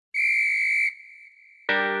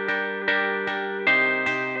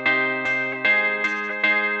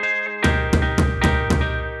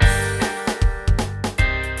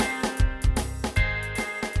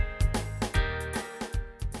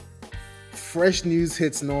fresh news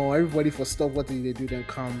hits, no, everybody for stop what they do, then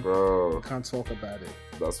come. Bro. We can't talk about it.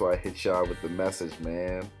 That's why I hit y'all with the message,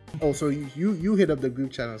 man. Oh, so you hit up the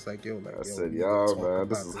group chat and was like, I said, yo, man,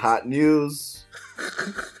 this is hot news.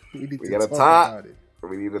 we gotta talk about it.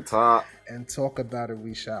 We need to talk. And talk about it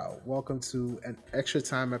we shall. Welcome to an extra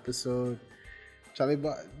time episode. Charlie,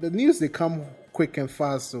 but the news, they come quick and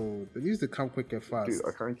fast, so Dude, I can't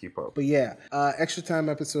keep up. But yeah, extra time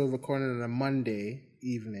episode recorded on a Monday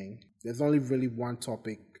evening. There's only really one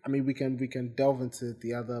topic. I mean, we can delve into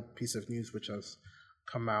the other piece of news which has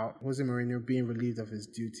come out. Jose Mourinho being relieved of his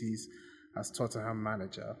duties as Tottenham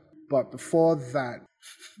manager. But before that,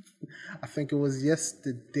 I think it was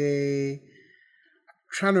yesterday. I'm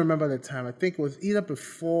trying to remember the time. I think it was either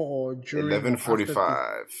before or during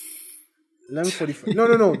 11:45. 11:45.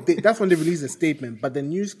 No. That's when they released a statement. But the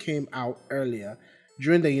news came out earlier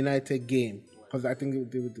during the United game, because I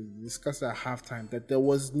think they discussed at halftime that there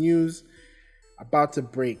was news about to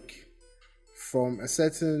break from a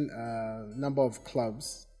certain number of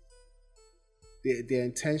clubs. Their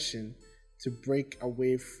intention to break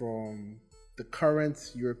away from the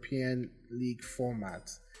current European League format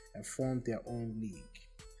and form their own league.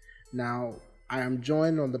 Now, I am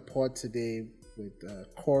joined on the pod today with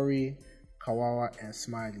Corey, Kawawa, and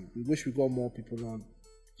Smiley. We wish we got more people on,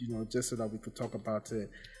 just so that we could talk about it,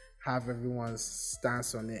 have everyone's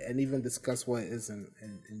stance on it, and even discuss what it is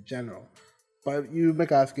in general. But you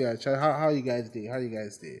make us guys, how you guys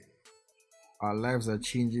did? Our lives are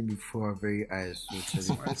changing before our very eyes.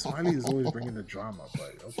 Smiley is always bringing the drama,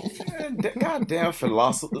 but okay. Goddamn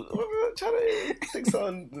philosophy. Try to take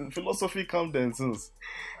some philosophy come then since.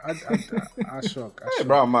 I shock. Hey,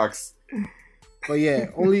 Brown Max. But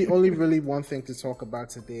yeah, only really one thing to talk about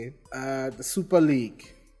today. The Super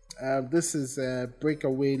League. This is a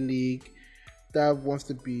breakaway league that wants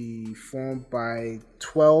to be formed by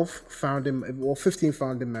 15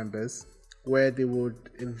 founding members, where they would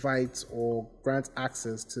invite or grant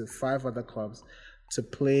access to 5 other clubs to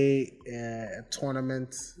play a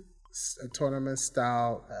tournament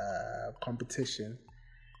style competition,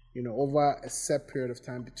 over a set period of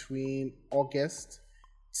time between August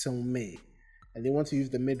till May. And they want to use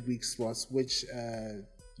the midweek slots, which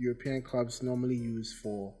European clubs normally use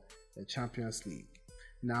for the Champions League.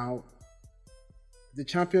 Now, the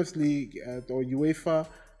Champions League or UEFA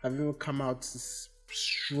have even come out to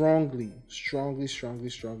strongly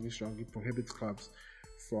prohibit clubs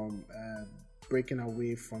from breaking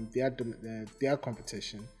away from their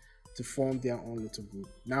competition to form their own little group.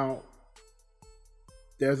 Now,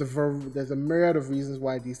 there's a myriad of reasons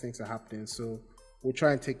why these things are happening, so we'll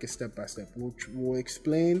try and take it step by step. We'll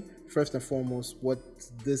explain first and foremost what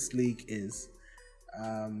this league is,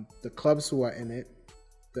 the clubs who are in it,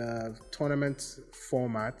 the tournament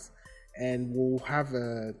format, and we'll have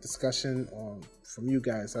a discussion from you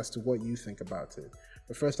guys as to what you think about it.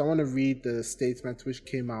 But first, I want to read the statement which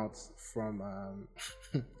came out from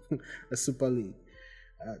the Super League.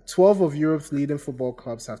 12 of Europe's leading football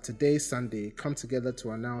clubs have today, Sunday, come together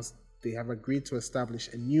to announce they have agreed to establish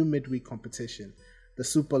a new midweek competition, the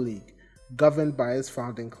Super League, governed by its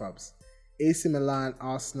founding clubs: AC Milan,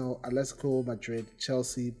 Arsenal, Atletico Madrid,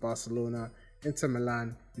 Chelsea, Barcelona, Inter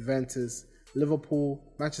Milan, Juventus, Liverpool,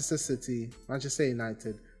 Manchester City, Manchester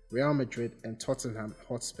United, Real Madrid, and Tottenham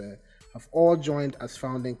Hotspur have all joined as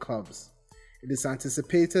founding clubs. It is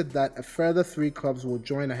anticipated that a further 3 clubs will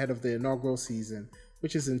join ahead of the inaugural season,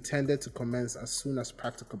 which is intended to commence as soon as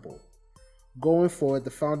practicable. Going forward,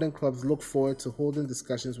 the founding clubs look forward to holding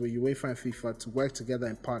discussions with UEFA and FIFA to work together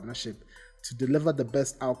in partnership to deliver the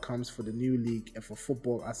best outcomes for the new league and for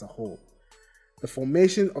football as a whole. The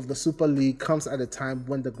formation of the Super League comes at a time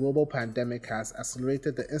when the global pandemic has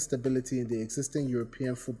accelerated the instability in the existing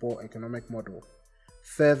European football economic model.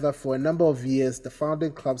 Further, for a number of years, the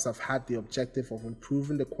founding clubs have had the objective of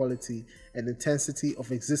improving the quality and intensity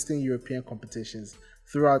of existing European competitions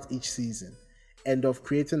throughout each season, and of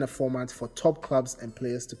creating a format for top clubs and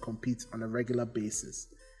players to compete on a regular basis.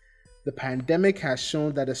 The pandemic has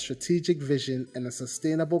shown that a strategic vision and a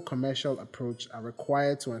sustainable commercial approach are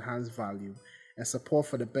required to enhance value and support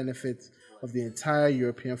for the benefit of the entire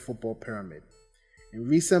European football pyramid. In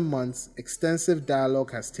recent months, extensive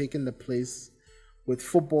dialogue has taken place with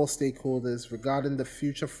football stakeholders regarding the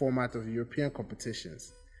future format of European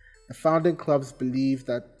competitions. The founding clubs believe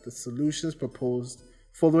that the solutions proposed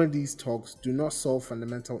following these talks do not solve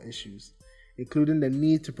fundamental issues, including the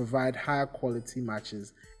need to provide higher quality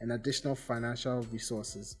matches and additional financial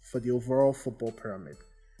resources for the overall football pyramid.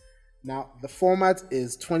 Now, the format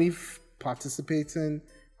is 20 participating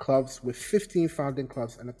clubs with 15 founding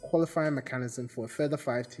clubs and a qualifying mechanism for a further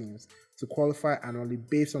 5 teams to qualify annually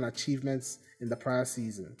based on achievements in the prior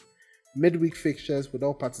season. Midweek fixtures with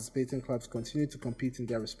all participating clubs continue to compete in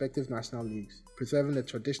their respective national leagues, preserving the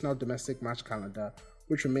traditional domestic match calendar,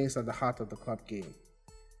 which remains at the heart of the club game.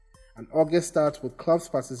 And August starts with clubs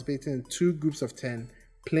participating in 2 groups of 10,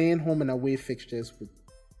 playing home and away fixtures, with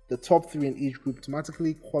the top 3 in each group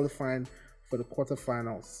automatically qualifying for the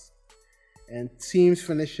quarterfinals. And teams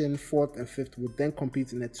finishing 4th and 5th would then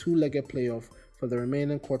compete in a 2-legged playoff for the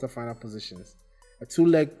remaining quarterfinal positions. A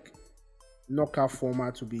 2-leg knockout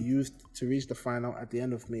format will be used to reach the final at the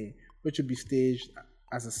end of May, which will be staged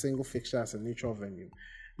as a single fixture as a neutral venue.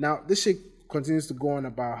 Now, this shit continues to go on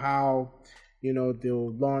about how,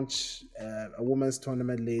 they'll launch a women's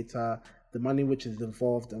tournament later, the money which is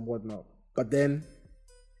involved and whatnot. But then,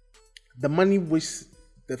 the money which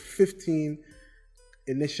the 15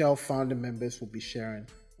 initial founding members will be sharing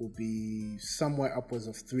will be somewhere upwards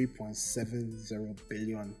of 3.70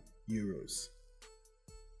 billion euros.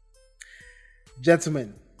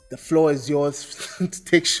 Gentlemen, the floor is yours to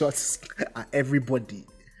take shots at everybody.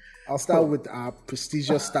 I'll start with our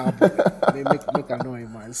prestigious star boy. Make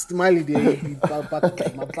annoying, man. Smiley there, my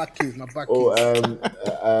back is.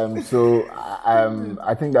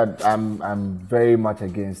 I think that I'm very much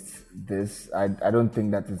against this. I don't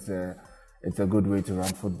think that it's a good way to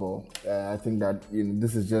run football. I think that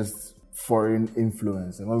this is just foreign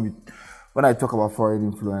influence, and when I talk about foreign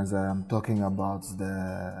influence, I'm talking about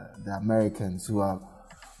the Americans who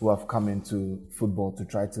have come into football to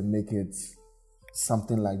try to make it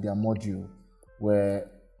something like their module, where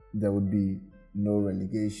there would be no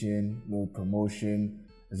relegation, no promotion.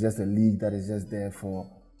 It's just a league that is just there for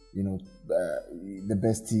the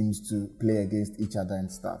best teams to play against each other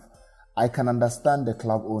and stuff. I can understand the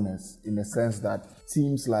club owners in the sense that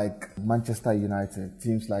teams like Manchester United,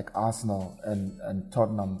 teams like Arsenal and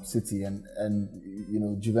Tottenham City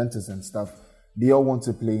and Juventus and stuff, they all want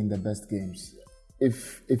to play in the best games.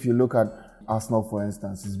 If you look at Arsenal, for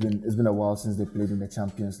instance, it's been a while since they played in the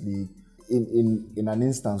Champions League in an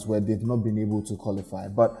instance where they've not been able to qualify.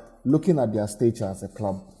 But looking at their stature as a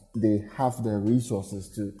club, they have the resources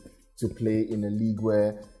to play in a league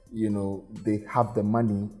where they have the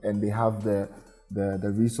money and they have the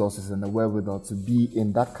resources and the wherewithal to be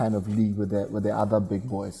in that kind of league with the other big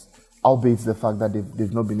boys. Albeit the fact that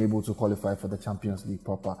they've not been able to qualify for the Champions League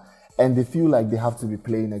proper, and they feel like they have to be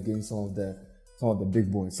playing against some of the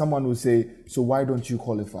big boys. Someone will say, so why don't you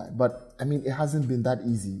qualify? But I mean, it hasn't been that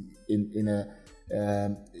easy in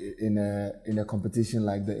a competition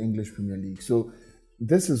like the English Premier League. So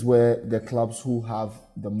this is where the clubs who have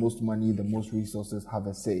the most money, the most resources have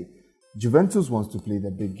a say. Juventus wants to play the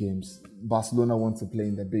big games. Barcelona wants to play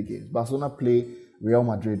in the big games. Barcelona play Real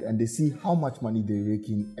Madrid and they see how much money they rake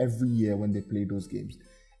in every year when they play those games.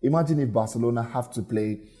 Imagine if Barcelona have to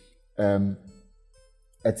play a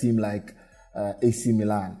team like AC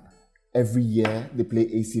Milan. Every year they play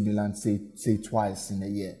AC Milan, say twice in a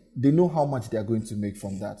year. They know how much they are going to make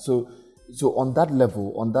from that. So on that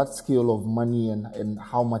level, on that scale of money and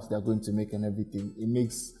how much they are going to make and everything, it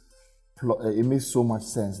makes so much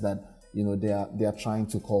sense that they are trying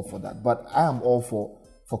to call for that. But I am all for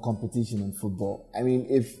competition in football. I mean,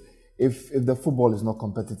 if the football is not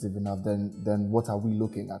competitive enough, then what are we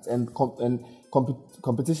looking at? And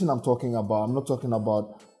competition I'm not talking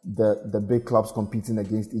about the big clubs competing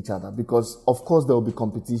against each other, because of course there will be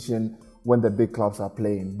competition when the big clubs are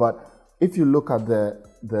playing. But if you look at the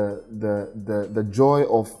joy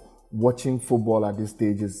of watching football at this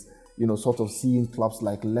stage is, sort of seeing clubs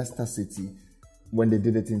like Leicester City, when they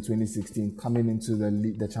did it in 2016, coming into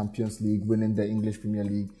the Champions League, winning the English Premier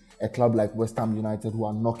League, a club like West Ham United who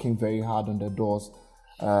are knocking very hard on the doors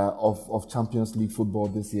of Champions League football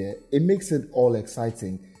this year. It makes it all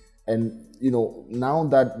exciting. And, now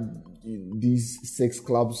that these 6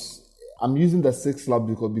 clubs, I'm using the 6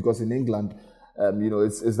 clubs because in England,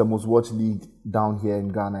 it's the most watched league down here in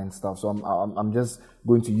Ghana and stuff. So I'm just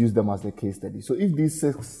going to use them as the case study. So if these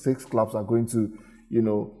six clubs are going to,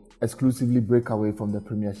 exclusively break away from the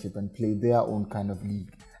Premiership and play their own kind of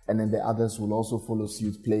league, and then the others will also follow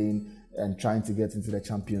suit, playing and trying to get into the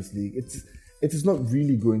Champions League, it is not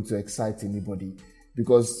really going to excite anybody,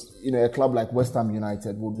 because a club like West Ham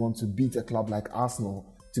United would want to beat a club like Arsenal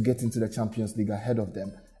to get into the Champions League ahead of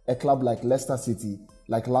them. A club like Leicester City,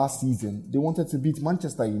 like last season, they wanted to beat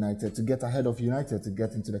Manchester United to get ahead of United to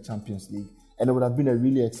get into the Champions League, and it would have been a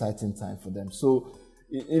really exciting time for them. So,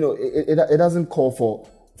 it doesn't call for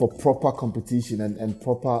proper competition and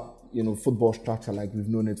proper, football structure like we've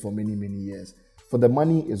known it for many, many years. For the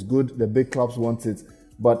money, it's good. The big clubs want it,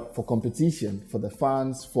 but for competition, for the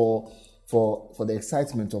fans, for for the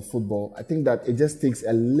excitement of football. I think that it just takes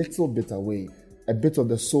a little bit away, a bit of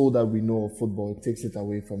the soul that we know of football. It takes it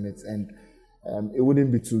away from it, and it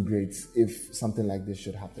wouldn't be too great if something like this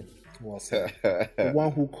should happen. Well said. The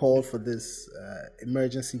one who called for this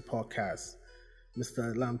emergency podcast,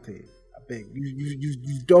 Mr. Lampe, I beg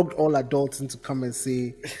you've dogged all adults into come and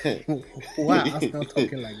say, why are Arsenal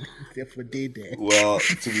talking like this for day there? Well,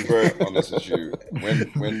 to be very honest with you,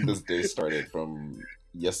 when this day started, from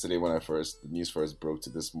yesterday when the news first broke, to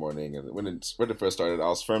this morning, and when it first started, I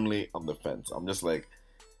was firmly on the fence. I'm just like,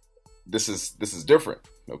 this is different,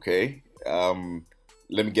 okay?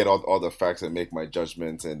 Let me get all the facts and make my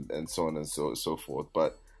judgments and so on and so forth.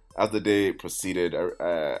 But as the day proceeded,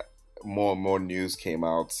 more and more news came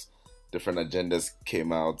out, different agendas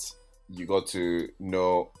came out. You got to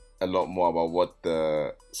know a lot more about what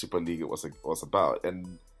the Super League was about.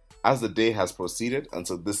 And as the day has proceeded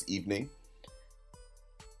until this evening,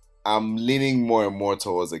 I'm leaning more and more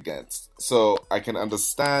towards against. So I can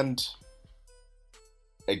understand.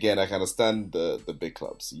 Again, I can understand the big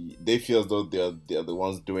clubs. They feel as though they're the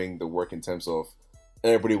ones doing the work in terms of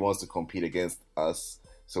everybody wants to compete against us.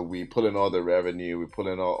 So we pull in all the revenue, we pull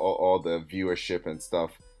in all the viewership and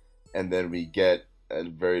stuff, and then we get a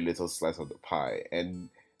very little slice of the pie. And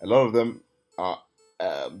a lot of them are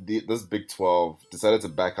this Big 12 decided to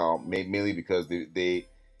back out mainly because they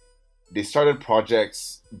started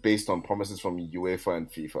projects based on promises from UEFA and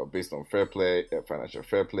FIFA, based on fair play, financial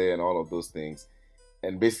fair play, and all of those things.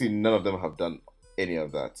 And basically, none of them have done any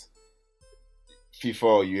of that. FIFA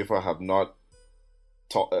or UEFA have not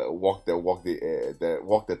walked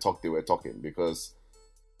the talk they were talking, because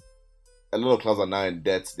a lot of clubs are now in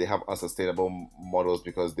debt. They have unsustainable models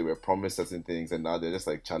because they were promised certain things, and now they're just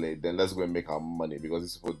like, Charlie, then let's go and make our money, because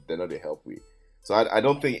these people, they're not the help we. So I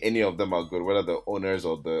don't think any of them are good, whether the owners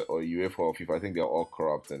or UEFA or FIFA. I think they're all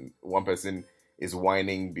corrupt, and one person is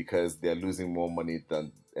whining because they're losing more money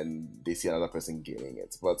and they see another person gaining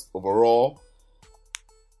it. But overall,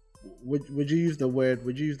 would you use the word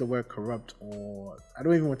corrupt, or I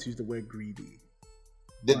don't even want to use the word greedy?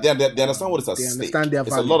 They understand what is at stake. Understand their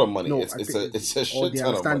value. It's a lot of money. No, it's a shit or they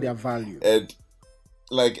ton of understand money. their value. And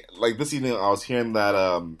like this evening, I was hearing that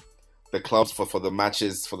the clubs for the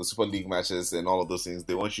matches, for the Super League matches and all of those things,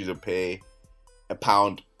 they want you to pay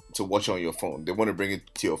 £1 to watch on your phone. They want to bring it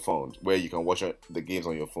to your phone where you can watch the games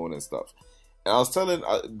on your phone and stuff. And I was telling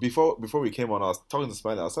before we came on, I was talking to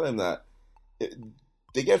Smiley. I was telling him that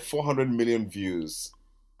they get 400 million views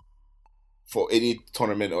for any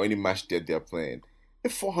tournament or any match that they're playing.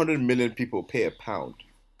 If 400 million people pay £1,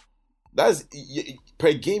 that's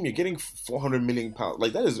per game. You're getting 400 million pounds.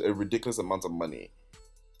 Like, that is a ridiculous amount of money,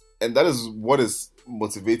 and that is what is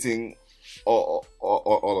motivating all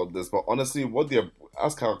of this. But honestly, what they're,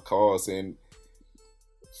 as Carl was saying,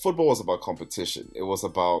 football was about competition. It was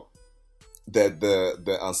about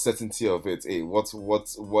the uncertainty of it. Hey, what?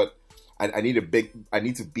 I need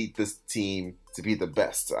to beat this team to be the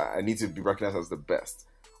best. I need to be recognized as the best.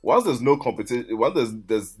 Once there's no competition,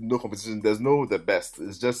 there's no competition. There's no the best.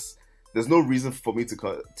 It's just there's no reason for me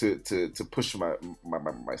to push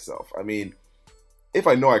myself. I mean, if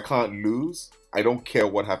I know I can't lose, I don't care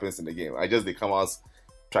what happens in the game. They come out,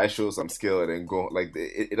 try show some skill, and then go. Like,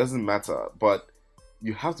 it doesn't matter. But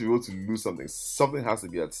you have to be able to lose something. Something has to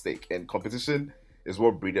be at stake, and competition is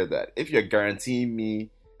what breeded that. If you're guaranteeing me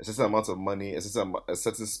a certain amount of money, a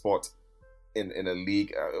certain spot in a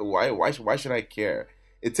league, why should I care?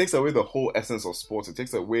 It takes away the whole essence of sports. It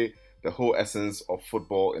takes away the whole essence of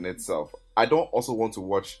football in itself. I don't also want to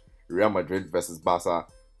watch Real Madrid versus Barca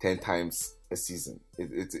 10 times a season.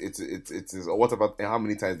 It is, or what about how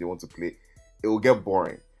many times they want to play? It will get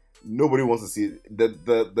boring. Nobody wants to see it.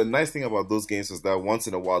 The nice thing about those games is that once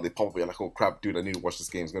in a while they pop up, you're like, oh crap, dude, I need to watch this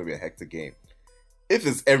game. It's going to be a hectic game. If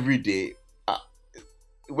it's every day,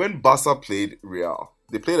 when Barca played Real,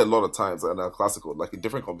 they played a lot of times in El Clasico, like in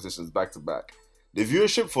different competitions back to back. The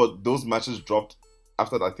viewership for those matches dropped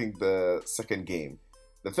after, I think, the second game.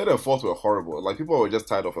 The third and fourth were horrible. Like, people were just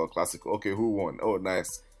tired of El Clasico. Okay, who won? Oh,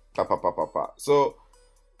 nice. Pa, pa, pa, pa, pa. So,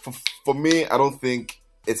 for me, I don't think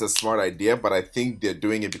it's a smart idea, but I think they're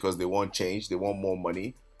doing it because they want change. They want more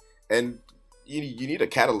money. And you need a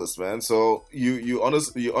catalyst, man. So, you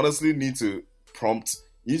honestly need to prompt.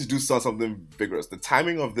 You need to do something vigorous. The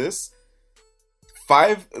timing of this,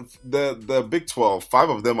 the Big 12, 5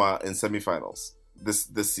 of them are in semifinals this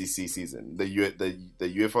CC season. The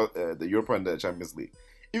UEFA, the Europa, and the Champions League.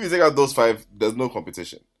 If you take out those 5, there's no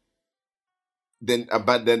competition. Then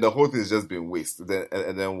the whole thing is just being wasted.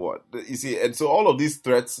 And then what? You see, and so all of these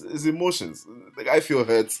threats is emotions. Like, I feel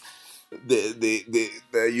hurt. the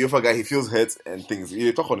UEFA guy, he feels hurt and things.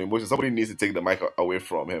 You talk on emotion. Somebody needs to take the mic away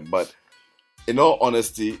from him. But in all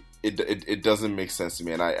honesty, it doesn't make sense to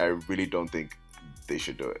me, and I really don't think they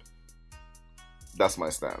should do it. That's my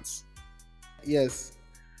stance. Yes,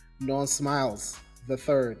 non smiles. The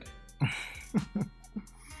third.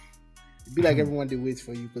 It'd be like everyone they wait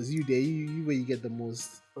for you because you where you get the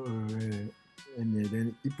most. And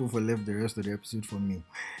then people for left the rest of the episode for me.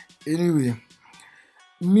 Anyway,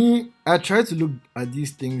 I try to look at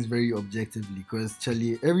these things very objectively because,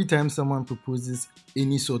 Charlie, every time someone proposes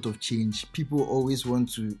any sort of change, people always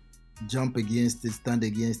want to jump against it, stand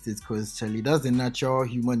against it because, Charlie, that's the natural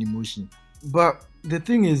human emotion. But the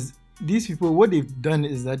thing is, these people, what they've done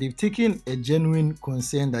is that they've taken a genuine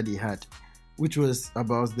concern that they had, which was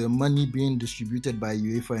about the money being distributed by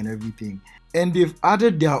UEFA and everything. And they've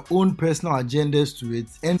added their own personal agendas to it,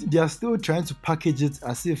 and they are still trying to package it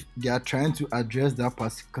as if they are trying to address that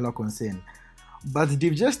particular concern. But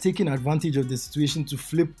they've just taken advantage of the situation to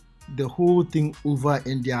flip the whole thing over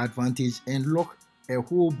in their advantage and lock a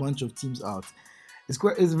whole bunch of teams out.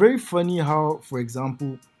 It's very funny how, for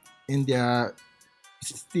example, in their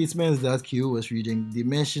statements that Coup was reading, they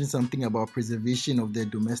mentioned something about preservation of the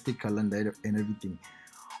domestic calendar and everything.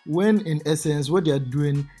 When in essence, what they are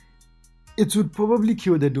doing, it would probably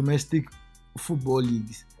kill the domestic football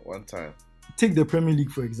leagues. One time. Take the Premier League,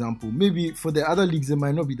 for example. Maybe for the other leagues, it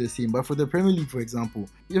might not be the same. But for the Premier League, for example,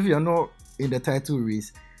 if you are not in the title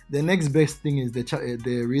race, the next best thing is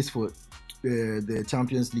the race for the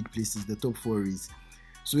Champions League places, the top 4 race.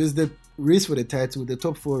 So it's the race for the title, the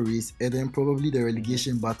top 4 race, and then probably the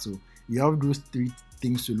relegation battle. You have those 3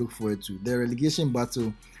 things to look forward to. The relegation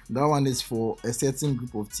battle, that one is for a certain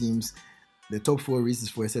group of teams. The top 4 races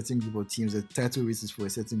for a certain group of teams. The title races for a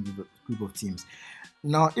certain group of teams.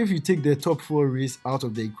 Now, if you take the top 4 race out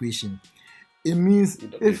of the equation, it means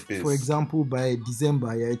if, for example, by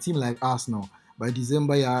December, you're a team like Arsenal, by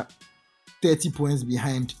December, you're 30 points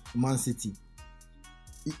behind Man City.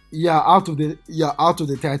 You're out of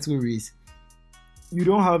the title race. You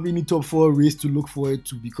don't have any top 4 race to look forward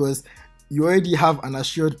to because you already have an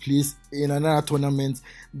assured place in another tournament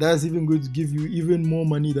that's even going to give you even more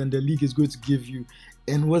money than the league is going to give you,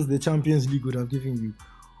 and what the Champions League would have given you.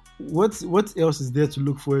 What else is there to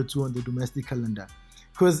look forward to on the domestic calendar?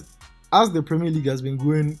 Because as the Premier League has been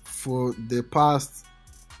going for the past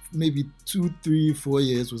maybe 2, 3, 4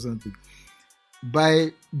 years or something,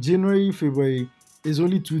 by January, February, there's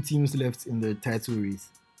only 2 teams left in the title race,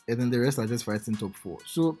 and then the rest are just fighting top 4.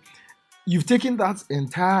 So you've taken that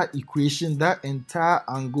entire equation, that entire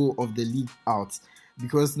angle of the league out,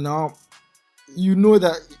 because now you know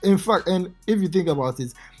that, in fact, and if you think about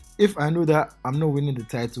it, if I know that I'm not winning the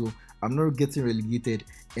title, I'm not getting relegated,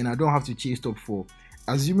 and I don't have to chase top 4,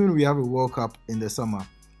 assuming we have a World Cup in the summer,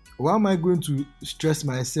 why am I going to stress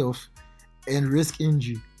myself and risk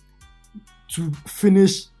injury to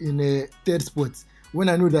finish in a 3rd spot when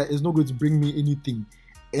I know that it's not going to bring me anything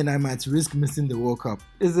and I might risk missing the World Cup?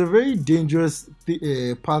 It's a very dangerous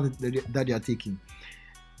path that they are taking.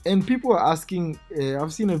 And people are asking,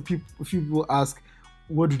 I've seen a few people ask,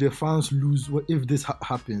 what do the fans lose if this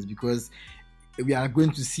happens? Because we are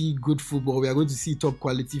going to see good football, we are going to see top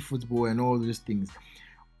quality football and all those things.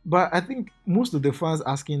 But I think most of the fans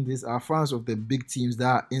asking this are fans of the big teams that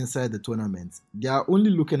are inside the tournament. They are only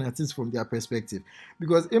looking at it from their perspective.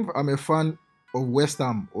 Because if I'm a fan of West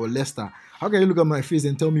Ham or Leicester, how can you look at my face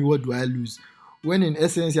and tell me what do I lose? When in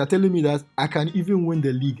essence, you're telling me that I can even win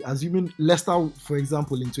the league. Assuming Leicester, for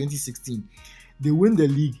example, in 2016, they win the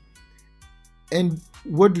league. And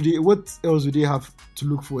what else do they have to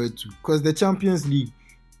look forward to? Because the Champions League,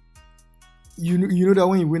 you know that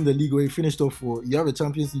when you win the league or you finish top 4, you have a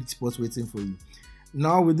Champions League spot waiting for you.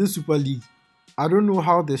 Now with this Super League, I don't know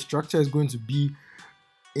how the structure is going to be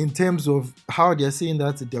in terms of how they're saying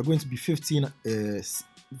that there are going to be 15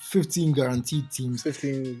 guaranteed teams.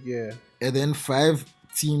 15, yeah. And then 5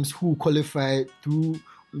 teams who qualify through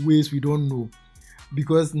ways we don't know.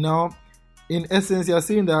 Because now, in essence, you're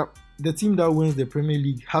saying that the team that wins the Premier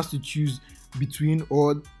League has to choose between,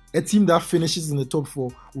 or a team that finishes in the top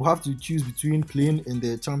 4 will have to choose between playing in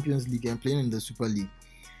the Champions League and playing in the Super League.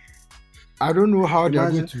 I don't know how they're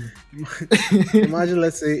going to. Imagine,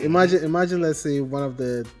 let's say one of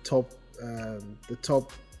the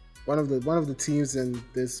one of the teams in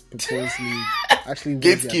this proposed league actually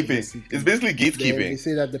gatekeeping. It's basically gatekeeping. They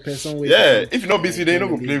say that the person with if you're not busy, then you're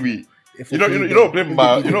not gonna play with. You don't play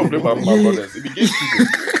my brothers. It be gatekeeping.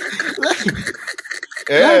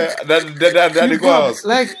 That they go out.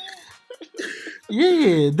 Like,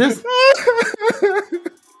 this.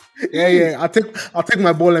 Yeah. I'll take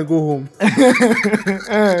my ball and go home.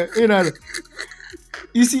 You know,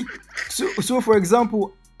 you see, so for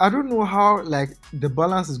example, I don't know how like the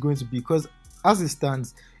balance is going to be, because as it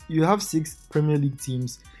stands, you have 6 Premier League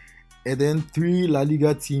teams, and then 3 La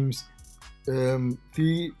Liga teams, 3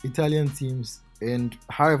 Italian teams, and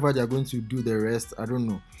however they're going to do the rest, I don't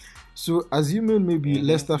know. So assuming maybe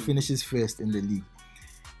Leicester finishes first in the league,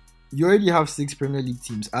 you already have 6 Premier League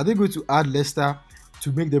teams. Are they going to add Leicester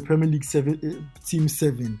to make the Premier League team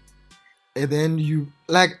 7? And then you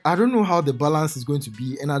like, I don't know how the balance is going to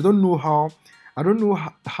be, and I don't know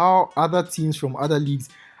how other teams from other leagues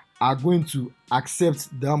are going to accept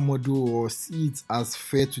that model or see it as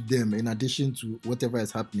fair to them in addition to whatever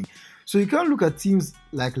is happening. So you can't look at teams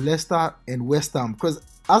like Leicester and West Ham, because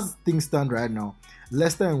as things stand right now,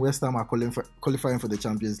 Leicester and West Ham are qualifying for the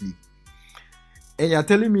Champions League. And you're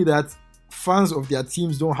telling me that fans of their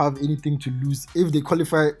teams don't have anything to lose if they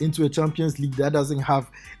qualify into a Champions League that doesn't have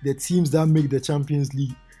the teams that make the Champions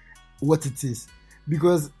League what it is.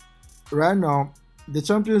 Because right now, the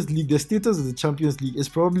Champions League, the status of the Champions League is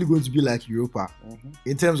probably going to be like Europa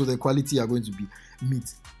in terms of the quality are going to be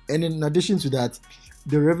meet. And in addition to that,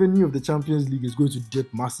 the revenue of the Champions League is going to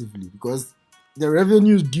dip massively because the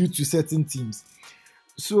revenue is due to certain teams.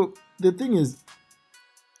 So the thing is,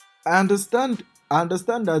 I understand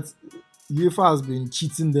that UEFA has been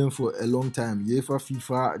cheating them for a long time. UEFA,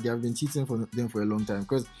 FIFA, they have been cheating them for a long time,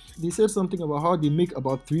 because they said something about how they make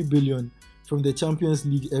about 3 billion from the Champions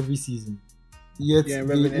League every season. Yet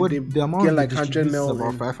the amount get like like 100 is million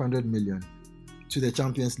about 500 million to the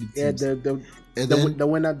Champions League teams. Yeah, the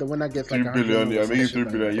winner gets like 3 billion. Yeah, maybe 3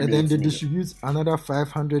 billion. And then they distribute another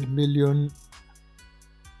 500 million.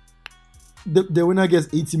 The winner gets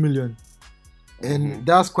 80 million. And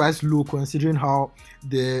that's quite low considering how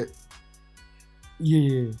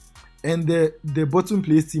and the bottom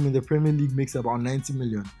place team in the Premier League makes about 90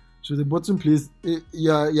 million. So the bottom place,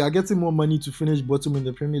 you're getting more money to finish bottom in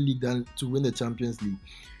the Premier League than to win the Champions League.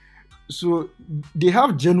 So they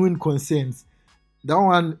have genuine concerns. That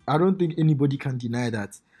one, I don't think anybody can deny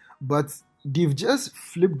that. But they've just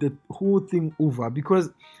flipped the whole thing over,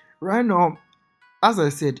 because right now, as I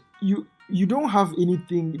said, you don't have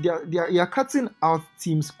anything. You're cutting out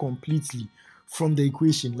teams completely from the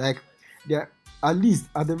equation. Like, at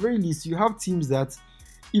the very least, you have teams that,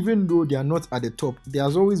 even though they are not at the top,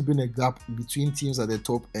 there's always been a gap between teams at the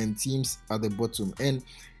top and teams at the bottom. And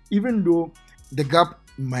even though the gap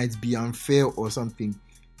might be unfair or something,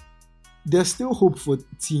 there's still hope for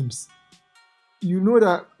teams. You know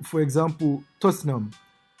that, for example, Tottenham,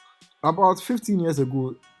 about 15 years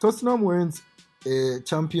ago, Tottenham weren't a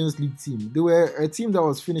Champions League team. They were a team that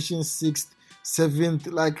was finishing 6th,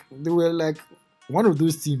 7th, like they were like one of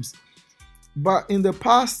those teams. But in the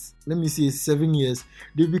past, let me say 7 years,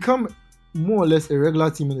 they've become more or less a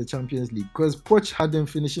regular team in the Champions League, because Poch had them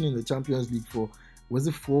finishing in the Champions League for, was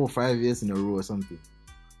it 4 or 5 years in a row or something?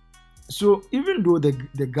 So even though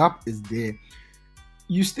the gap is there,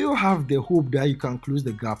 you still have the hope that you can close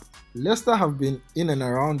the gap. Leicester have been in and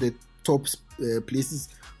around the top places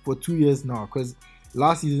for 2 years now, because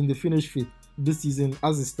last season they finished 5th. This season,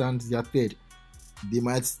 as it stands, they are 3rd. They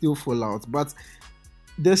might still fall out, but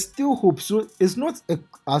there's still hope. So it's not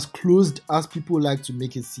as closed as people like to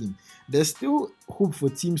make it seem. There's still hope for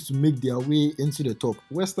teams to make their way into the top.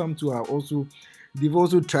 West Ham too they've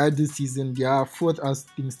also tried this season. They are 4th as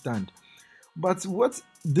things stand. But what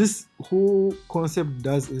this whole concept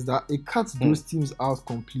does is that it cuts those teams out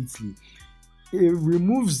completely. It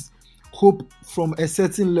removes hope from a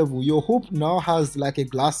certain level. Your hope now has like a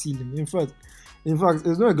glass ceiling. In fact,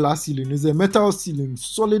 it's not a glass ceiling. It's a metal ceiling,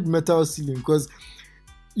 solid metal ceiling, because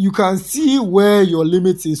you can see where your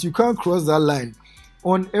limit is. You can't cross that line.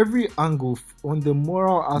 On every angle, on the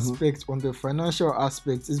moral aspect, on the financial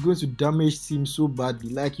aspect, it's going to damage teams so badly.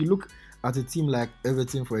 Like, you look at a team like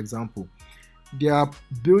Everton, for example. They are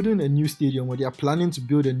building a new stadium, or they are planning to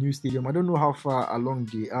build a new stadium. I don't know how far along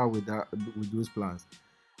they are with those plans.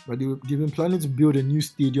 But they've been planning to build a new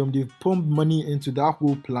stadium. They've pumped money into that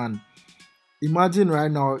whole plan. Imagine right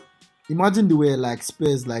now, they were like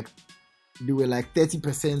Spurs, like they were like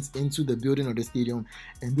 30% into the building of the stadium,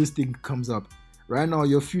 and this thing comes up. Right now,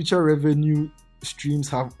 your future revenue streams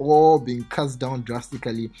have all been cut down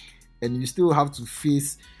drastically, and you still have to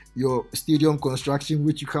face your stadium construction,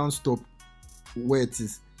 which you can't stop where it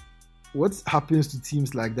is. What happens to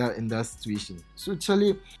teams like that in that situation? So,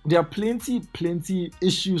 Charlie, there are plenty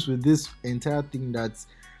issues with this entire thing that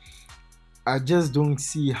I just don't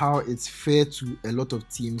see how it's fair to a lot of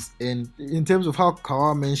teams. And in terms of how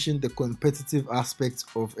Kawa mentioned the competitive aspect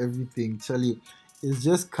of everything, Charlie, it's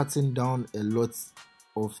just cutting down a lot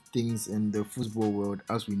of things in the football world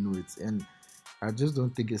as we know it, and I just don't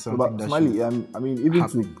think it's something But that Smiley, should I mean, even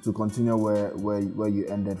happen. to continue where you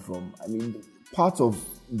ended from, I mean, part of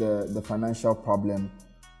the financial problem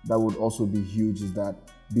that would also be huge is that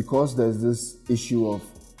because there's this issue of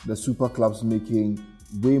the super clubs making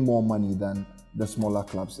way more money than the smaller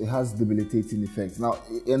clubs, it has debilitating effects. Now,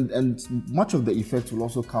 and much of the effect will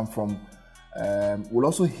also come from will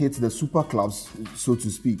also hit the super clubs, so to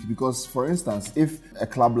speak. Because, for instance, if a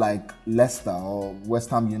club like Leicester or West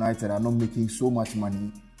Ham United are not making so much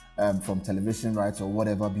money from television rights or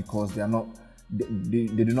whatever, because they are not, they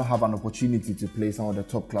do not have an opportunity to play some of the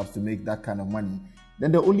top clubs to make that kind of money,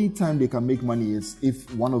 then the only time they can make money is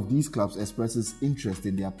if one of these clubs expresses interest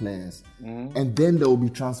in their players. And then there will be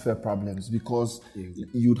transfer problems, because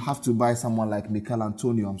you'd have to buy someone like Mikel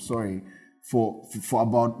Antonio, I'm sorry, for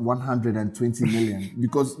about 120 million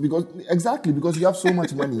because you have so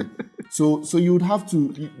much money. So you would have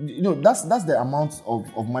to, that's the amount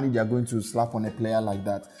of money they are going to slap on a player like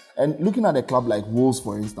that. And looking at a club like Wolves,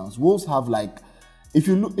 for instance, Wolves have, like, if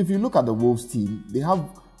you look at the Wolves team, they have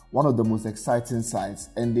one of the most exciting sides,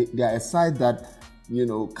 and they are a side that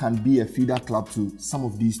can be a feeder club to some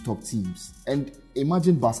of these top teams. And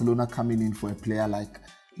imagine Barcelona coming in for a player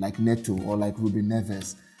like Neto or like Ruben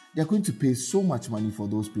Neves. They're going to pay so much money for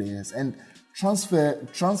those players, and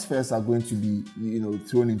transfers are going to be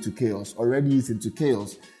thrown into chaos. Already it's into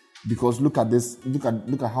chaos, because look at this. Look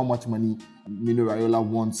at how much money Mino Raiola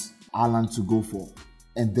wants Haaland to go for,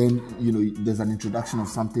 and then there's an introduction of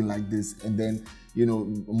something like this, and then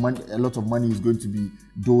a lot of money is going to be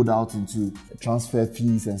doled out into transfer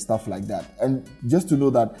fees and stuff like that. And just to know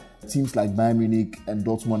that teams like Bayern Munich and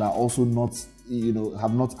Dortmund are also not,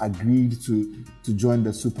 have not agreed to join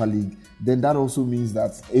the Super League, then that also means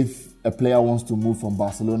that if a player wants to move from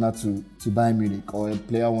Barcelona to Bayern Munich, or a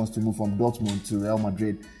player wants to move from Dortmund to Real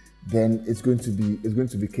Madrid, then it's going to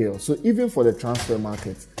be chaos. So even for the transfer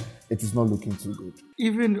market, it is not looking too good.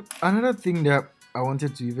 Even another thing that I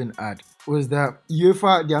wanted to even add was that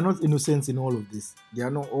UEFA, they are not innocent in all of this. They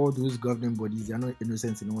are not all those governing bodies. They are not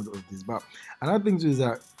innocent in all of this. But another thing too is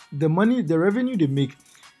that the revenue they make,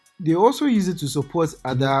 they also use it to support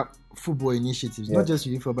other football initiatives, not just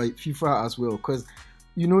UEFA, but FIFA as well. Because,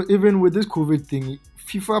 even with this COVID thing,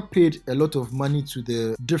 FIFA paid a lot of money to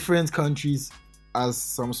the different countries as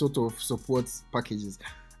some sort of support packages.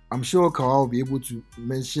 I'm sure Kawhi will be able to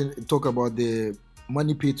talk about the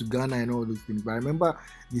money paid to Ghana and all those things. But I remember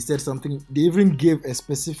they said something, they even gave a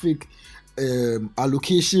specific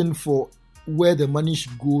allocation for where the money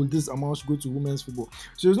should go. This amount should go to women's football.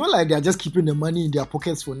 So it's not like they're just keeping the money in their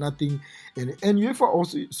pockets for nothing. And UEFA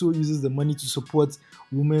also uses the money to support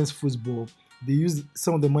women's football. They use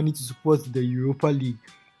some of the money to support the Europa League.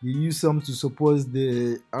 They use some to support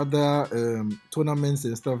the other tournaments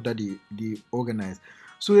and stuff that they organize.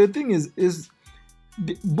 So the thing is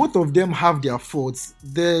both of them have their faults.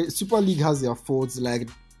 The Super League has their faults. Like,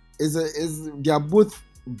 they are both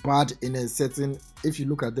bad in a certain, if you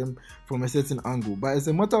look at them from a certain angle. But it's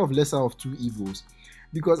a matter of lesser of two evils,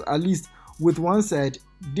 because at least with one side,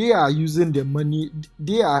 they are using the money.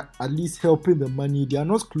 They are at least helping the money. They are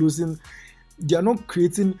not creating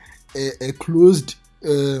a closed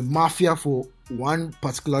mafia for one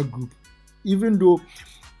particular group. Even though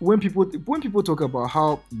when people talk about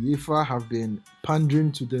how UEFA have been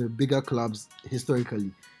pandering to the bigger clubs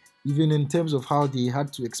historically, even in terms of how they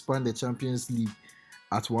had to expand the Champions League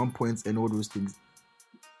at one point and all those things,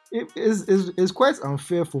 it's quite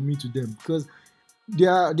unfair for me to them, because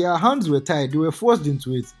their hands were tied. They were forced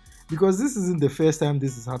into it, because this isn't the first time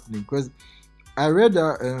this is happening. Because I read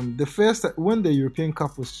that when the European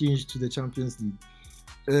Cup was changed to the Champions League,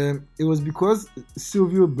 it was because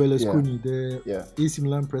Silvio Berlusconi, the AC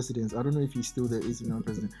Milan president, I don't know if he's still the AC Milan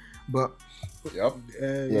president, but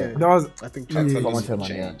that was, I think former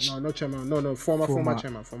chairman.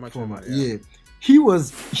 Former chairman.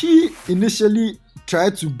 He initially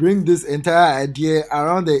tried to bring this entire idea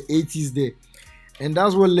around the 80s there, and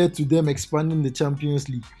that's what led to them expanding the Champions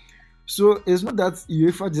League. So it's not that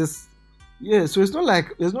UEFA just so it's not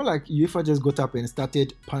like UEFA just got up and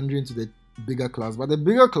started pandering to the bigger clubs, but the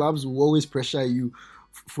bigger clubs will always pressure you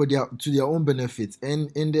to their own benefit, and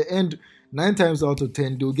in the end, 9 times out of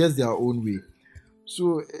 10 they'll get their own way.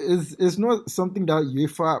 So it's not something that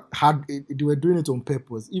UEFA had. They were doing it on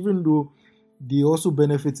purpose, even though they also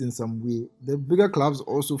benefit in some way. The bigger clubs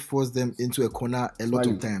also force them into a corner a lot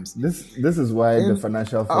of times. This is why the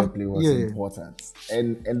financial fair play was important,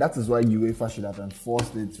 and that is why UEFA should have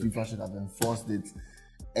enforced it. FIFA should have enforced it,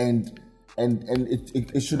 and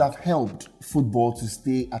it should have helped football to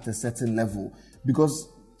stay at a certain level. Because,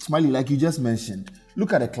 Smiley, like you just mentioned,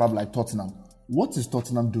 Look at a club like Tottenham. What is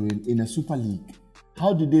Tottenham doing in a Super League?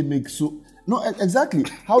 How did they make so... No, exactly.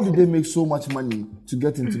 How did they make so much money to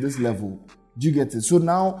get into this level? Do you get it? So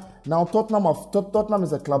now Tottenham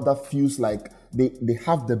is a club that feels like they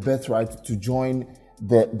have the birthright to join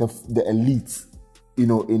the elite,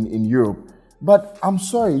 in Europe. But I'm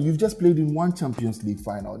sorry, you've just played in one Champions League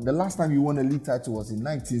final. The last time you won a league title was in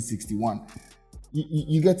 1961.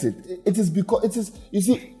 You get it? It is because it is. You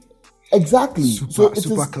see, exactly.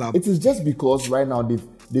 Super club. It is just because right now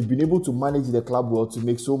they've been able to manage the club well to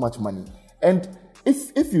make so much money. And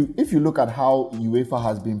if you look at how UEFA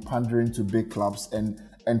has been pandering to big clubs and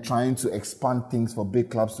trying to expand things for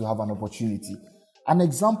big clubs to have an opportunity, an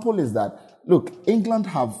example is that, look, England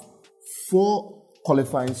have 4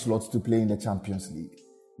 qualifying slots to play in the Champions League.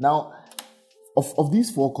 Now, of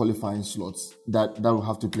these 4 qualifying slots that will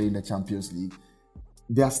have to play in the Champions League,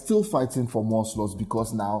 they are still fighting for more slots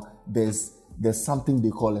because now there's something they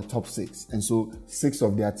call a top 6, and so 6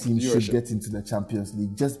 of their teams should get into the Champions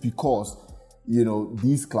League just because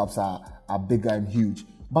these clubs are bigger and huge.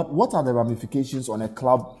 But what are the ramifications on a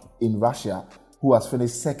club in Russia who has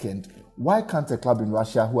finished second? Why can't a club in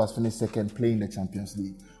Russia who has finished second play in the Champions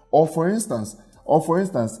League? Or for instance,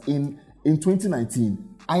 in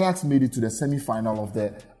 2019, Ajax made it to the semi-final of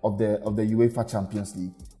the UEFA Champions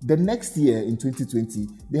League. The next year, in 2020,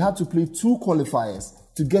 they had to play 2 qualifiers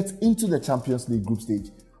to get into the Champions League group stage.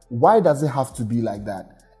 Why does it have to be like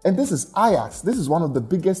that? And this is Ajax. This is one of the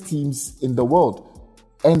biggest teams in the world.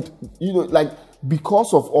 And,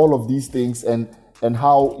 because of all of these things and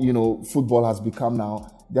how, football has become now,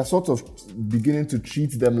 they're sort of beginning to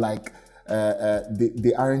treat them like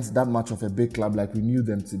they aren't that much of a big club like we knew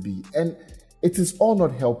them to be. And it is all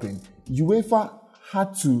not helping. UEFA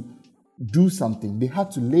had to do something. They had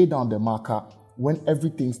to lay down the marker when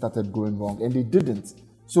everything started going wrong, and they didn't.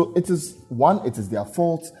 So it is their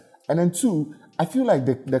fault. And then 2, I feel like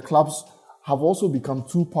the clubs have also become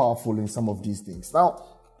too powerful in some of these things. Now,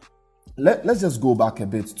 let's just go back a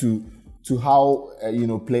bit to how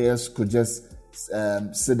players could just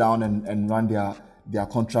sit down and run their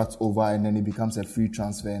contracts over, and then it becomes a free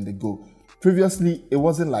transfer and they go. Previously, it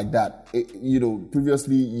wasn't like that.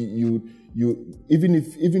 Previously you even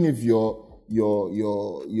if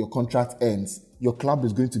your contract ends, your club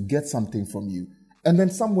is going to get something from you. And then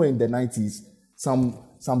somewhere in the 90s,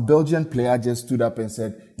 some Belgian player just stood up and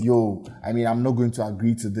said, I'm not going to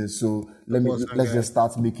agree to this, so let's just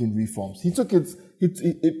start making reforms. He took it,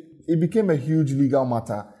 it became a huge legal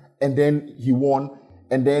matter, and then he won,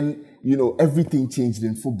 and then, everything changed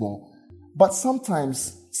in football. But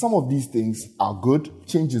sometimes some of these things are good,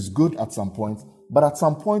 change is good at some point, but at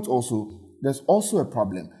some point also, there's also a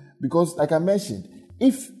problem. Because like I mentioned,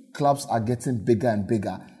 if clubs are getting bigger and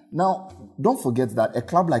bigger, now don't forget that a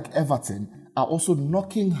club like Everton are also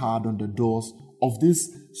knocking hard on the doors of this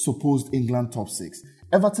supposed England top 6.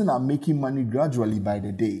 Everton are making money gradually by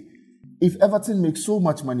the day. If Everton makes so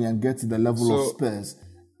much money and get to the level of Spurs,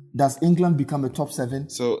 does England become a top 7?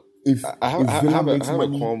 So if Villa makes a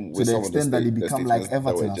money to the extent that they become like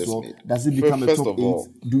Everton as well, does it become a top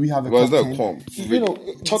 8? Do we have a top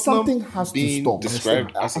 10? Something has to stop.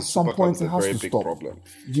 Described as at some point, it has to stop. Problem.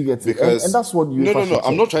 Do you get it? Because and that's what you. No.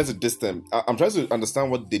 I'm not trying to diss them. I'm trying to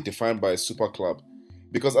understand what they define by a super club.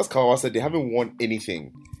 Because as Kawa said, they haven't won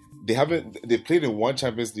anything. They've played in one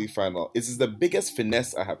Champions League final. It is the biggest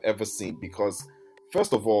finesse I have ever seen. Because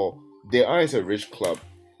first of all, they aren't a rich club.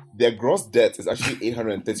 Their gross debt is actually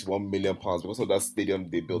 £831 million because of that stadium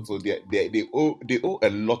they built. So they owe a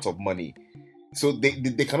lot of money. So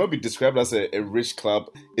they cannot be described as a rich club.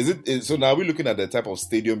 So now we're looking at the type of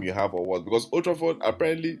stadium you have or what? Because Old Trafford,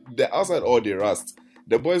 apparently, the outside all the rust.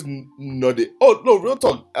 The boys know the... Oh, no, real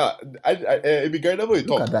talk. Look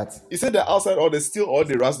at that. He said the outside all the still all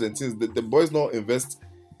the rust and things. The boys now invest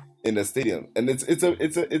in the stadium. And it's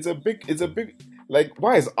a big... Like,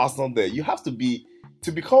 why is Arsenal there? You have to be...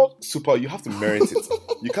 To be called super, you have to merit it.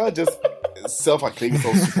 You can't just self-acclaim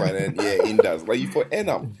yourself super and then, Indus. Like, you for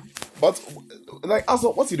Enam. But, like,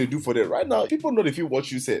 Arsenal, what's he to do for them? Right now, people know if you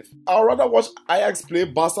watch you safe. I'd rather watch Ajax play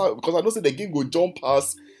Barca because I know the game go jump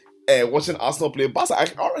past watching Arsenal play Barca. I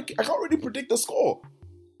can already predict the score.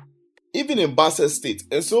 Even in Barca's state.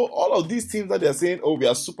 And so, all of these teams that they're saying, oh, we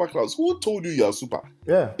are super clubs. Who told you are super?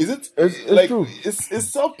 Yeah. Is it? It's like, true. It's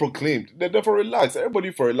self-proclaimed. They're for relax.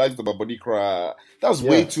 Everybody for relax about body cry. That's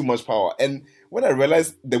way too much power. And when I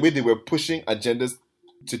realized the way they were pushing agendas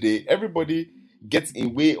today, everybody gets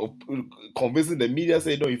in way of convincing the media,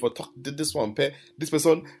 say, no, if I talk this one, this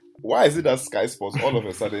person, why is it that Sky Sports all of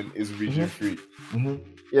a sudden is region free?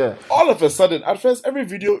 Mm-hmm. Yeah. All of a sudden, at first, every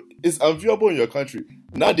video is unviewable in your country.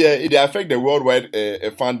 Now they affect the worldwide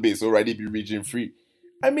fan base already be region free.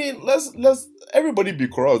 I mean, let's everybody be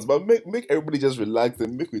cross, but make everybody just relax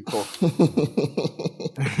and make we talk.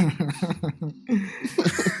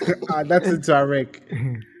 That's it, Tarek.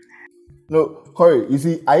 No, Corey, you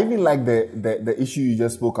see, I even like the issue you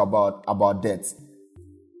just spoke about debt.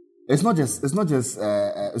 It's not just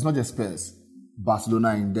Spurs.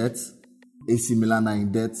 Barcelona in debt, AC Milan are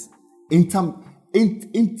in debt, Inter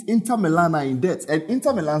Milan are in debt, and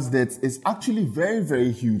Inter Milan's debt is actually very,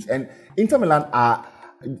 very huge. And Inter Milan are,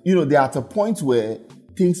 they're at a point where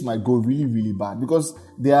things might go really, really bad because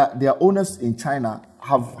their owners in China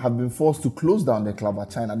have been forced to close down their club at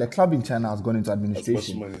China. The club in China has gone into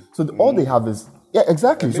administration. So all they have is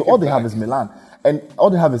exactly. So all they have is Milan, and all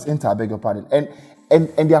they have is Inter. I beg your pardon, and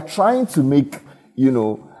they are trying to make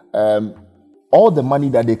all the money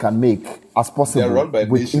that they can make as possible with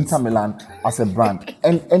nations. Inter Milan as a brand.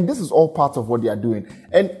 And this is all part of what they are doing.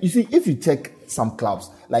 And you see, if you check some clubs,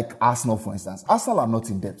 like Arsenal, for instance, Arsenal are not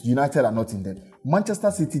in debt. United are not in debt. Manchester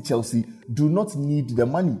City, Chelsea do not need the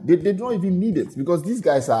money. They don't even need it because these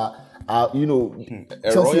guys are Chelsea,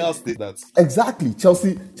 royal state. That's exactly.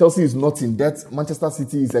 Chelsea is not in debt. Manchester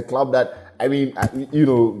City is a club that,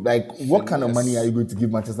 what kind of money are you going to give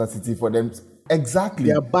Manchester City for them? Exactly.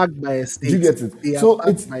 They are backed by a state. Do you get it?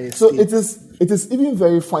 It is even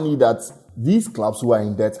very funny that these clubs who are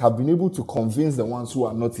in debt have been able to convince the ones who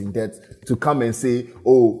are not in debt to come and say,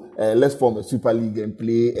 let's form a Super League and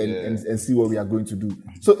play and see what we are going to do.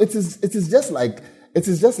 So it is just like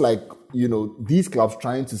these clubs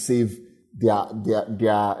trying to save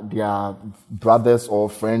their brothers or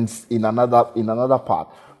friends in another part.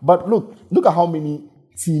 But look at how many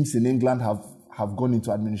teams in England have gone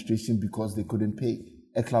into administration because they couldn't pay.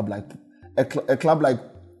 A club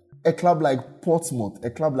like Portsmouth, a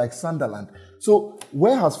club like Sunderland. So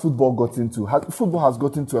where has football gotten to? Football has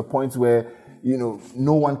gotten to a point where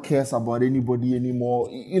no one cares about anybody anymore.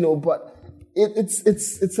 But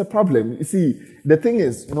it's a problem. You see, the thing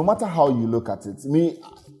is, no matter how you look at it,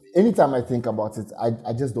 anytime I think about it,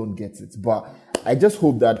 I just don't get it. But I just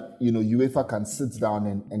hope that UEFA can sit down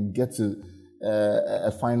and get to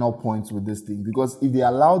a final point with this thing, because if they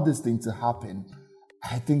allow this thing to happen,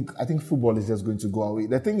 I think football is just going to go away.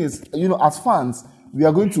 The thing is, as fans, we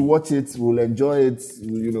are going to watch it, we'll enjoy it,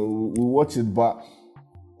 we'll watch it, but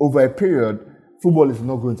over a period, football is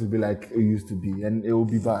not going to be like it used to be, and it will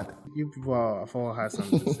be bad. You people have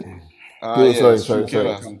something to say. Sorry.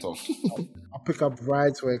 I'll pick up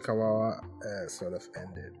right where Kawawa sort of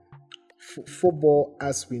ended. Football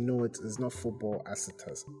as we know it is not football as it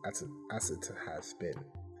has been,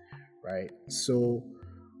 right? So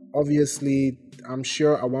obviously, I'm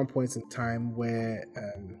sure at one point in time where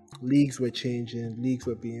leagues were changing, leagues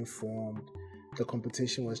were being formed, the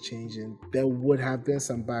competition was changing, there would have been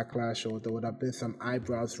some backlash, or there would have been some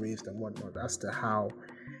eyebrows raised and whatnot as to how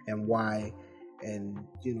and why, and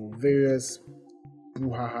various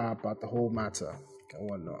brouhaha about the whole matter and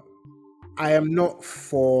whatnot. I'm not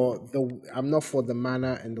for the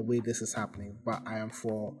manner and the way this is happening, but I am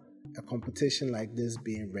for a competition like this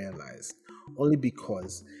being realized, only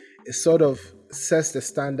because it sort of sets the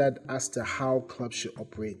standard as to how clubs should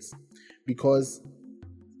operate. Because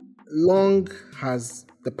long has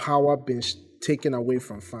the power been taken away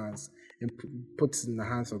from fans and put in the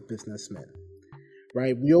hands of businessmen,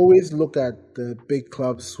 right? We always look at the big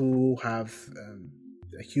clubs who have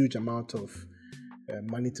a huge amount of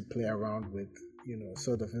money to play around with,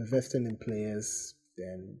 sort of investing in players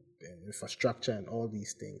and infrastructure and all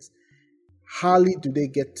these things. Hardly do they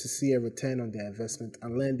get to see a return on their investment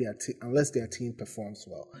unless their team performs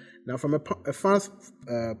well. Now, from a fan's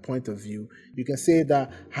point of view, you can say that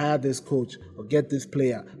hire this coach or get this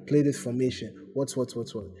player, play this formation, what.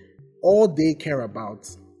 All they care about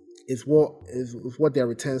is what their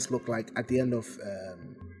returns look like at the end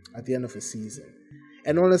of a season.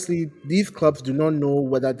 And honestly, these clubs do not know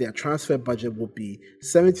whether their transfer budget will be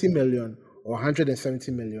 70 million or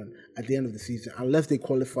 170 million at the end of the season, unless they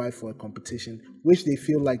qualify for a competition which they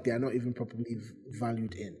feel like they are not even properly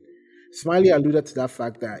valued in. Smiley alluded to that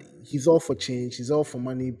fact that he's all for change, he's all for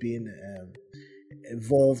money being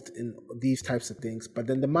involved in these types of things, but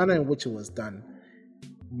then the manner in which it was done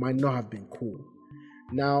might not have been cool.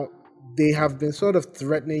 Now, they have been sort of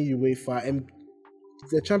threatening UEFA, and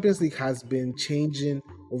the Champions League has been changing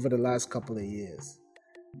over the last couple of years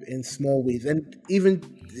in small ways, and even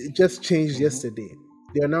it just changed yesterday.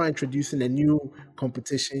 They are now introducing a new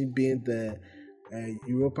competition, being the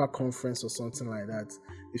Europa Conference or something like that.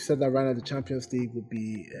 They said that right now the Champions League would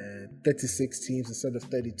be 36 teams instead of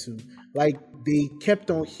 32. Like, they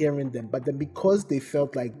kept on hearing them, but then because they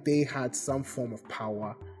felt like they had some form of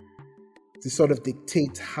power to sort of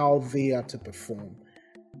dictate how they are to perform,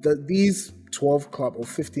 these 12 clubs or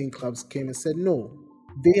 15 clubs came and said, no,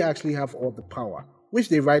 they actually have all the power, which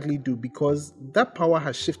they rightly do, because that power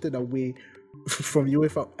has shifted away from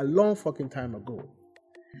UEFA a long fucking time ago.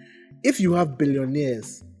 If you have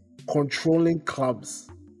billionaires controlling clubs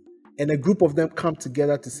and a group of them come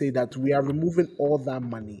together to say that we are removing all that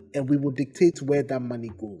money and we will dictate where that money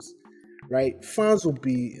goes, right? Fans will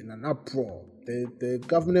be in an uproar. The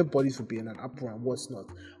governing bodies will be in an uproar and what's not.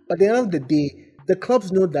 But at the end of the day, the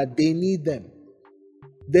clubs know that they need them.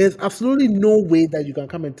 There's absolutely no way that you can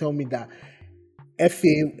come and tell me that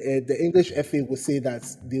the English FA will say that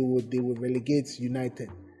they will relegate United.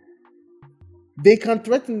 They can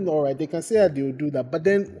threaten, all right. They can say that they will do that, but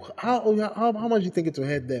then how much do you think it will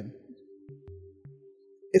hurt them?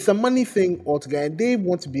 It's a money thing altogether, and they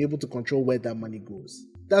want to be able to control where that money goes.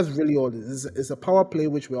 That's really all it is. It's a power play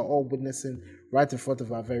which we are all witnessing right in front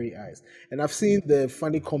of our very eyes. And I've seen the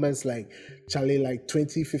funny comments like, Charlie, like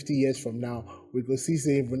 20, 50 years from now, we go see,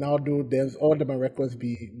 say, Ronaldo, there's all the records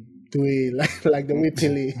be doing like the way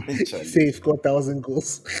Pele say he scored 1,000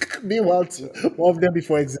 goals. Meanwhile, one of them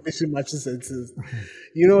before exhibition matches and says,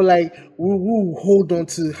 like we hold on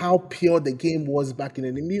to how pure the game was back in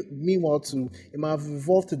the meanwhile it might have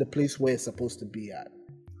evolved to the place where it's supposed to be at.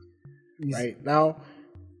 Right now,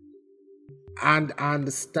 and I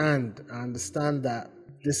understand that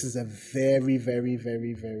this is a very, very,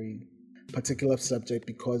 very, very particular subject,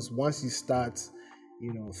 because once you start,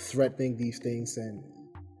 threatening these things, and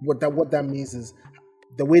what that means is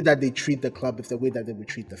the way that they treat the club is the way that they will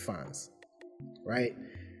treat the fans, right?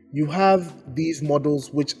 You have these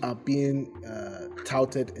models which are being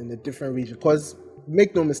touted in the different regions, because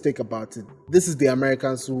make no mistake about it, this is the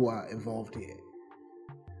Americans who are involved here,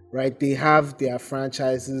 right? They have their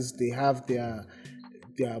franchises, they have their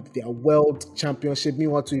world championship.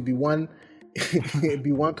 Meanwhile, to be one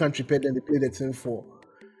country paid and they play the team for.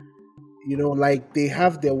 Like, they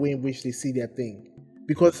have their way in which they see their thing.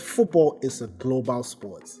 Because football is a global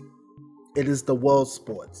sport. It is the world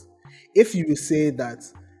sport. If you say that,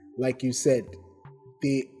 like you said,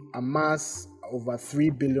 they amass over 3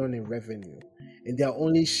 billion in revenue, and they're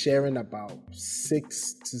only sharing about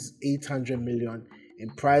 6 to 800 million in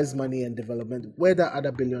prize money and development, where that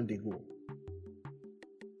other billion they go?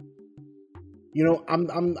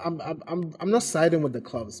 I'm not siding with the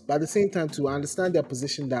clubs, but at the same time too, I understand their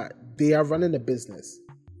position that they are running a business.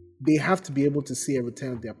 They have to be able to see a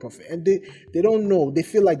return on their profit, and they don't know. They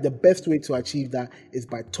feel like the best way to achieve that is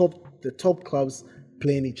by the top clubs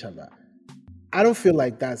playing each other. I don't feel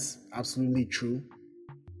like that's absolutely true,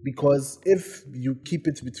 because if you keep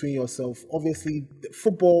it between yourself, obviously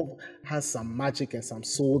football has some magic and some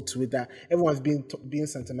soul to it that everyone's being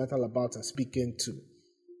sentimental about and speaking to,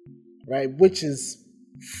 right? Which is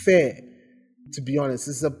fair, to be honest.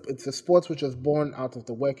 It's a sport which was born out of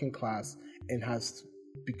the working class and has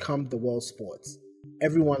become the world sport.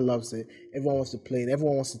 Everyone loves it, everyone wants to play it,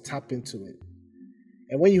 everyone wants to tap into it.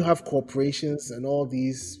 And when you have corporations and all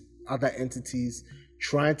these other entities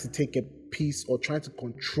trying to take a piece or trying to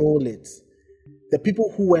control it, the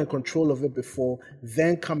people who were in control of it before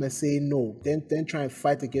then come and say no, then try and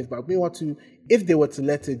fight against. But if they were to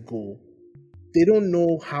let it go, they don't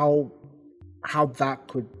know how that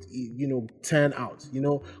could turn out,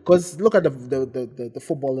 because look at the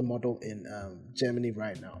footballing model in Germany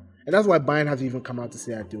right now, and that's why Bayern has even come out to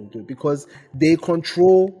say that they will do it, because they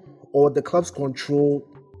control, or the clubs control,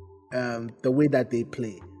 the way that they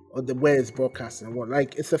play or the way it's broadcast and what.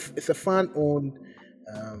 Like, it's a fan-owned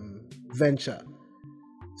venture,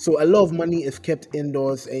 so a lot of money is kept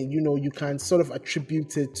indoors, and you can sort of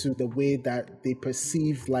attribute it to the way that they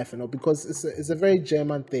perceive life and all, because it's a very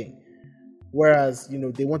German thing. Whereas,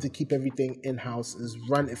 they want to keep everything in-house, is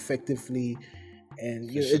run effectively, and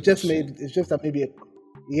it's just that maybe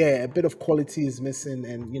a bit of quality is missing,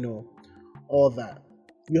 and all that.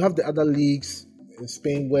 You have the other leagues in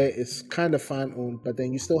Spain where it's kind of fan-owned, but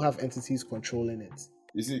then you still have entities controlling it.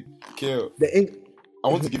 You see, Kale, I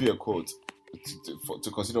want to give you a quote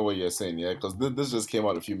to consider what you're saying, yeah, because this just came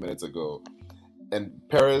out a few minutes ago, and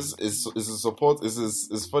Perez is a support.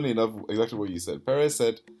 Is funny enough exactly what you said. Perez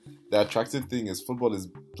said, the attractive thing is football is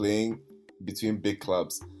playing between big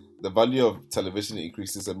clubs. The value of television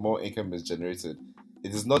increases and more income is generated.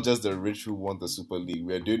 It is not just the rich who want the Super League.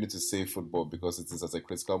 We are doing it to save football because it is at a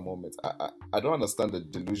critical moment. I don't understand the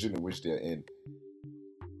delusion in which they are in.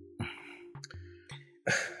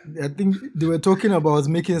 I think they were talking about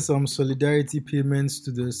making some solidarity payments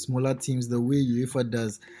to the smaller teams the way UEFA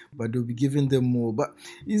does, but they'll be giving them more. But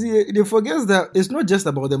you see, they forget that it's not just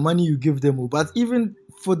about the money you give them, but even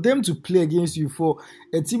for them to play against you, for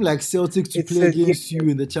a team like Celtic to play against you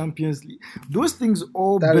in the Champions League, those things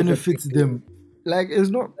all benefit them. Like, it's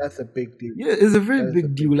not. That's a big deal. Yeah, it's a very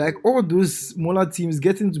big deal. Like, all those smaller teams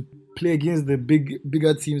getting to play against the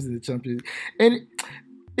bigger teams in the Champions League. And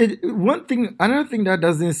another thing that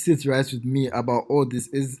doesn't sit right with me about all this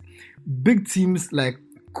is big teams like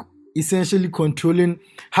essentially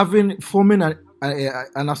forming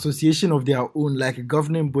an association of their own, like a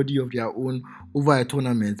governing body of their own over a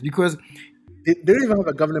tournament, because they don't even have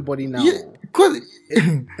a governing body now. Yeah,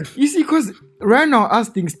 because right now, as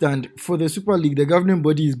things stand for the Super League, the governing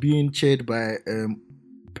body is being chaired by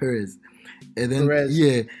Perez. And then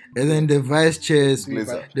and then the vice chairs,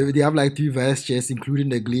 they have like 3 vice chairs, including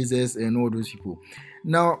the Glazers and all those people.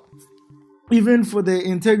 Now, even for the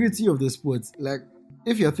integrity of the sport, like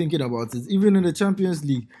if you're thinking about it, even in the Champions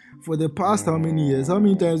League, for the past how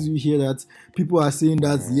many times you hear that people are saying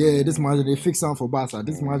that this match they fix them for Barca,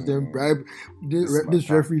 this match they bribe this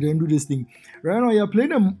referee, then do this thing. Right now, you're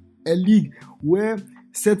playing a league where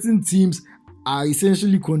certain teams are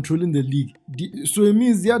essentially controlling the league. So it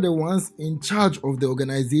means they are the ones in charge of the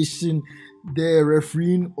organization, they're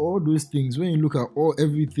refereeing, all those things. When you look at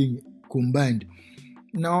everything combined.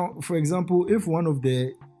 Now, for example, if one of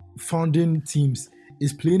the founding teams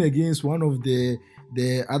is playing against one of the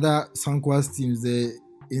other Sanquas teams, the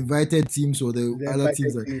invited teams or the other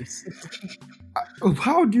teams.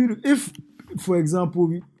 How do you, if, for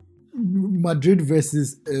example, Madrid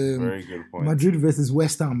versus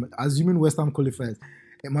West Ham, assuming West Ham qualifies,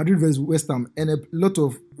 Madrid versus West Ham, and a lot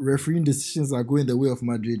of refereeing decisions are going the way of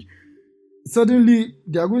Madrid, suddenly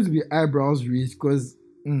there are going to be eyebrows raised because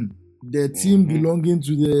the team belonging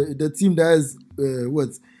to the team that is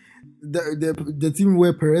the team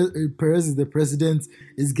where Perez is the president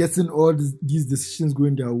is getting all these decisions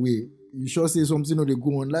going their way. You sure say something or they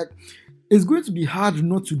go on. Like, it's going to be hard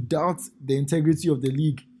not to doubt the integrity of the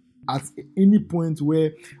league at any point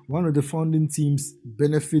where one of the founding teams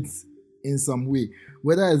benefits in some way,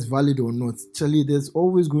 whether it's valid or not. Charlie, there's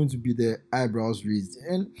always going to be the eyebrows raised.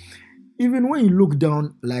 And even when you look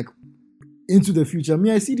down, like, into the future,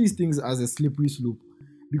 I see these things as a slippery slope,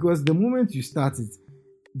 because the moment you start it,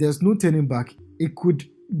 there's no turning back.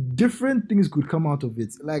 Different things could come out of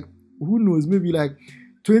it. Like, who knows, maybe like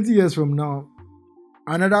 20 years from now,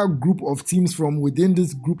 another group of teams from within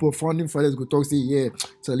this group of founding fathers could talk, say,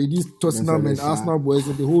 Charlie, these Tottenham and Arsenal boys,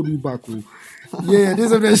 and they hold you back. This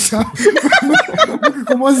is the shot. We can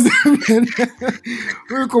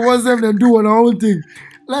commence them and do our own thing.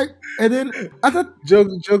 Like, and then other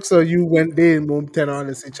jokes on you when they turn around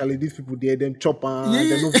and say, Charlie, these people there, them chopper,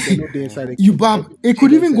 they know they inside. It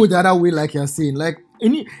could even go the other way, like you're saying. Like,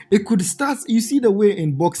 it could start. You see the way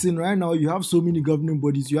in boxing right now, you have so many governing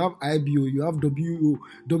bodies. You have IBO, you have WBO.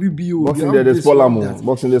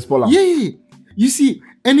 Boxing the spoiler. Yeah. You see,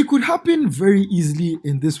 and it could happen very easily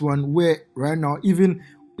in this one, where right now, even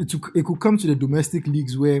it could come to the domestic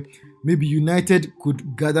leagues where maybe United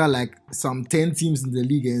could gather like some 10 teams in the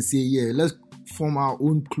league and say, let's form our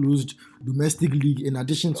own closed domestic league in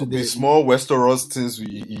addition to the small Westeros things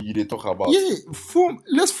they talk about.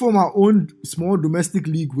 Let's form our own small domestic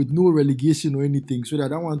league with no relegation or anything, so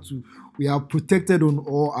that we are protected on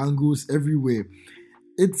all angles everywhere.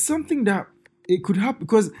 It's something that it could happen,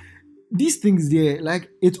 because these things there, like,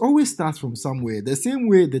 it always starts from somewhere. The same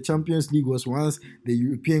way the Champions League was once the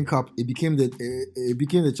European Cup, it became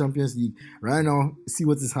the Champions League. Right now, see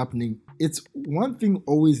what is happening. It's one thing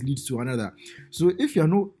always leads to another. So if you're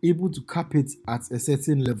not able to cap it at a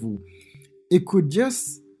certain level, it could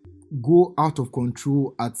just go out of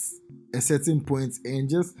control at a certain point and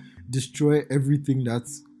just destroy everything that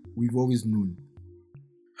we've always known.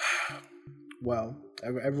 Well,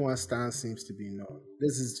 everyone's stance seems to be no.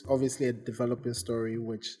 This is obviously a developing story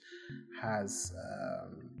which has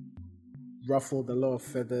ruffled a lot of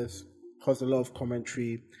feathers, caused a lot of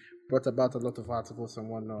commentary, brought about a lot of articles and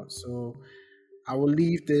whatnot. So I will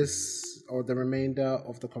leave this or the remainder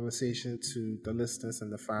of the conversation to the listeners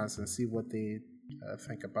and the fans and see what they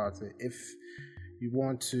think about it. If you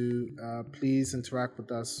want to, please interact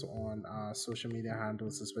with us on our social media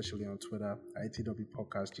handles, especially on Twitter, ITW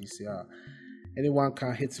Podcast GCR. Anyone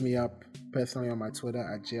can hit me up personally on my Twitter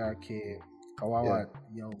at JRK Kawawa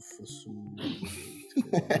Yelfosu.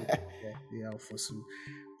 Yelfosu.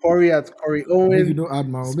 Corey at Corey Owen. Make you don't add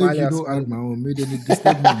my own. Maybe they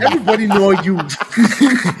disturb me. Everybody know you.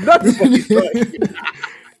 Not everybody know you.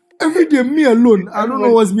 Every day, me alone. I don't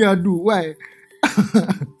know what me I do. Why?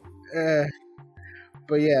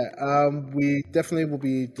 But yeah, we definitely will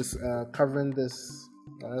be covering this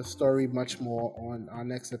story much more on our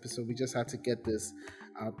next episode. We just had to get this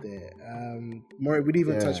out there. We didn't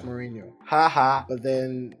even touch Mourinho. But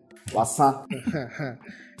then,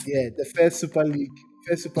 yeah, the first Super League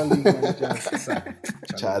manager.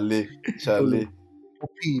 Charlie.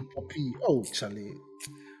 Poppy. Oh, Charlie.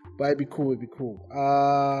 But it'd be cool.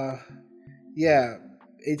 Yeah.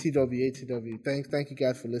 ATW. Thank you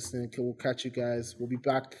guys for listening. We'll catch you guys. We'll be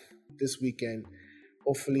back this weekend.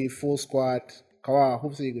 Hopefully, full squad. Kawa,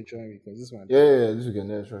 hopefully you can join me because this one. Yeah, this weekend.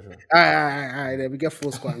 Yeah, sure. All right. Then we get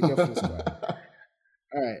full squad. All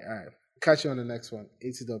right. Catch you on the next one.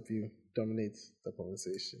 ATW dominates the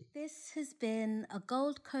conversation. This has been a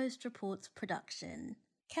Gold Coast Reports production.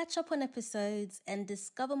 Catch up on episodes and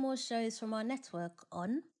discover more shows from our network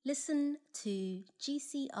on listen to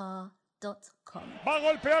GCR.com. Va a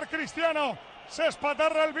golpear Cristiano. Se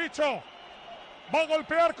espatarra el bicho. Va a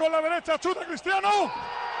golpear con la derecha. Chuta Cristiano.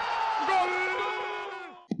 Gol.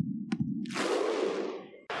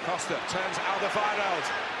 Costa turns Alderweireld.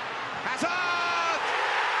 Hazard.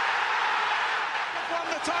 Won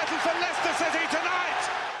the title for Leicester City tonight.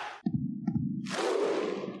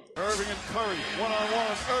 Irving and Curry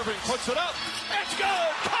 1-on-1. Irving puts it up. It's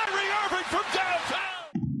good.